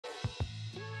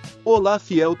Olá,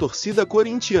 fiel torcida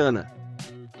corintiana!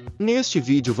 Neste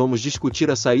vídeo vamos discutir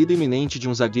a saída iminente de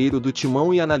um zagueiro do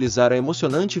Timão e analisar a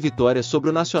emocionante vitória sobre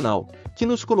o Nacional, que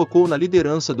nos colocou na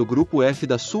liderança do Grupo F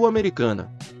da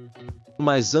Sul-Americana.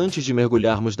 Mas antes de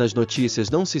mergulharmos nas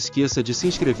notícias, não se esqueça de se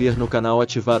inscrever no canal,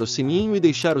 ativar o sininho e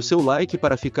deixar o seu like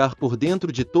para ficar por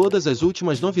dentro de todas as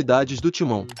últimas novidades do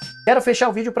Timão. Quero fechar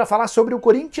o vídeo para falar sobre o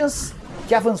Corinthians,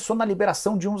 que avançou na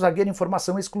liberação de um zagueiro.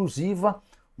 Informação exclusiva.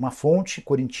 Uma fonte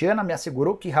corintiana me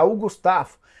assegurou que Raul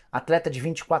Gustavo, atleta de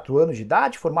 24 anos de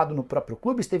idade, formado no próprio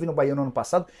clube, esteve no Bahia no ano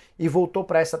passado e voltou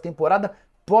para essa temporada,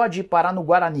 pode parar no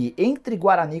Guarani. Entre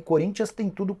Guarani e Corinthians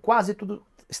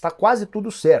está quase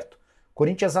tudo certo.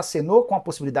 Corinthians acenou com a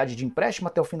possibilidade de empréstimo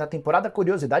até o fim da temporada. A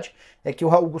curiosidade é que o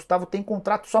Raul Gustavo tem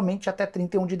contrato somente até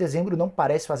 31 de dezembro, não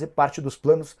parece fazer parte dos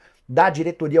planos da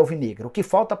diretoria alvinegra. O que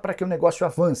falta para que o negócio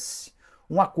avance?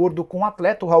 Um acordo com o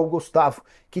atleta, o Raul Gustavo,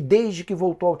 que desde que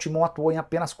voltou ao Timão atuou em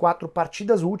apenas 4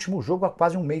 partidas, o último jogo há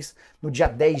quase um mês, no dia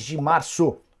 10 de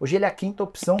março. Hoje ele é a quinta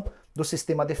opção do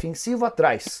sistema defensivo,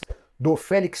 atrás do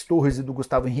Félix Torres e do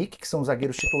Gustavo Henrique, que são os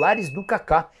zagueiros titulares, do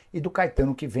Kaká e do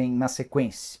Caetano, que vem na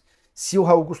sequência. Se o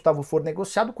Raul Gustavo for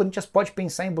negociado, o Corinthians pode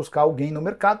pensar em buscar alguém no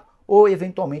mercado ou,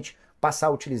 eventualmente, passar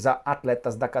a utilizar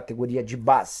atletas da categoria de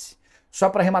base. Só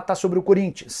para arrematar sobre o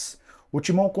Corinthians, o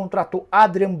Timão contratou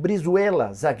Adrian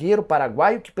Brizuela, zagueiro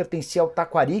paraguaio que pertencia ao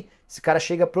Taquari. Esse cara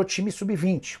chega pro time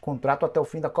sub-20, contrato até o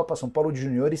fim da Copa São Paulo de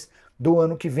Juniores do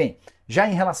ano que vem. Já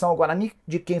em relação ao Guarani,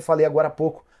 de quem falei agora há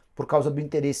pouco, por causa do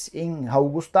interesse em Raul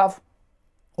Gustavo,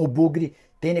 o Bugre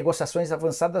tem negociações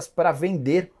avançadas para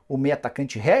vender o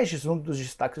meio-atacante Regis, um dos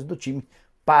destaques do time,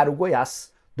 para o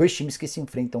Goiás, dois times que se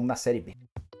enfrentam na Série B.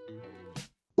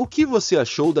 O que você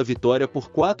achou da vitória por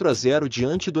 4-0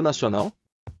 diante do Nacional?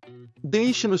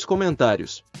 Deixe nos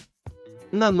comentários.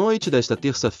 Na noite desta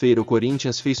terça-feira, o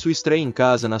Corinthians fez sua estreia em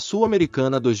casa na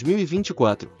Sul-Americana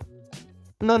 2024.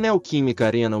 Na Neoquímica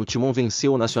Arena, o Timão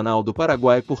venceu o Nacional do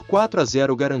Paraguai por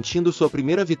 4-0, garantindo sua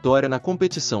primeira vitória na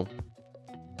competição.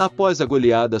 Após a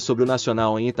goleada sobre o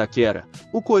Nacional em Itaquera,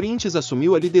 o Corinthians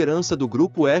assumiu a liderança do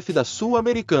Grupo F da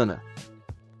Sul-Americana.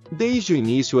 Desde o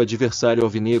início, o adversário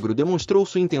alvinegro demonstrou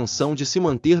sua intenção de se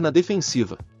manter na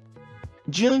defensiva.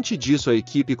 Diante disso, a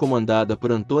equipe comandada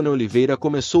por Antônio Oliveira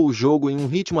começou o jogo em um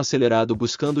ritmo acelerado,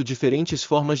 buscando diferentes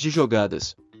formas de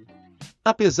jogadas.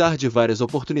 Apesar de várias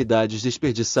oportunidades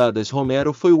desperdiçadas,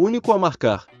 Romero foi o único a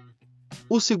marcar.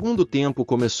 O segundo tempo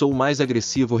começou mais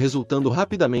agressivo, resultando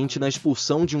rapidamente na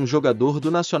expulsão de um jogador do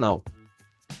Nacional.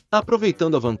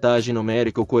 Aproveitando a vantagem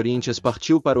numérica, o Corinthians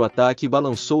partiu para o ataque e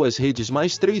balançou as redes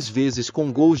mais 3 vezes,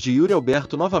 com gols de Yuri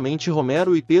Alberto, novamente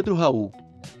Romero e Pedro Raul.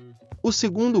 O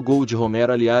segundo gol de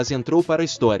Romero, aliás, entrou para a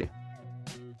história.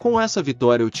 Com essa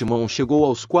vitória, o Timão chegou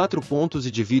aos 4 pontos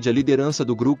e divide a liderança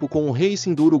do grupo com o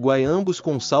Racing do Uruguai, ambos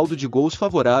com saldo de gols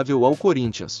favorável ao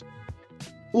Corinthians.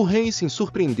 O Racing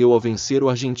surpreendeu ao vencer o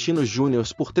Argentinos Júnior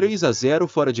por 3-0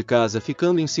 fora de casa,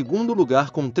 ficando em segundo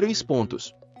lugar com 3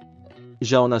 pontos.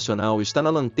 Já o Nacional está na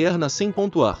lanterna sem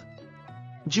pontuar.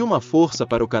 Dê uma força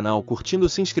para o canal curtindo,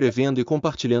 se inscrevendo e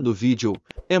compartilhando o vídeo,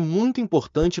 é muito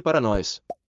importante para nós.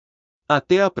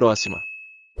 Até a próxima!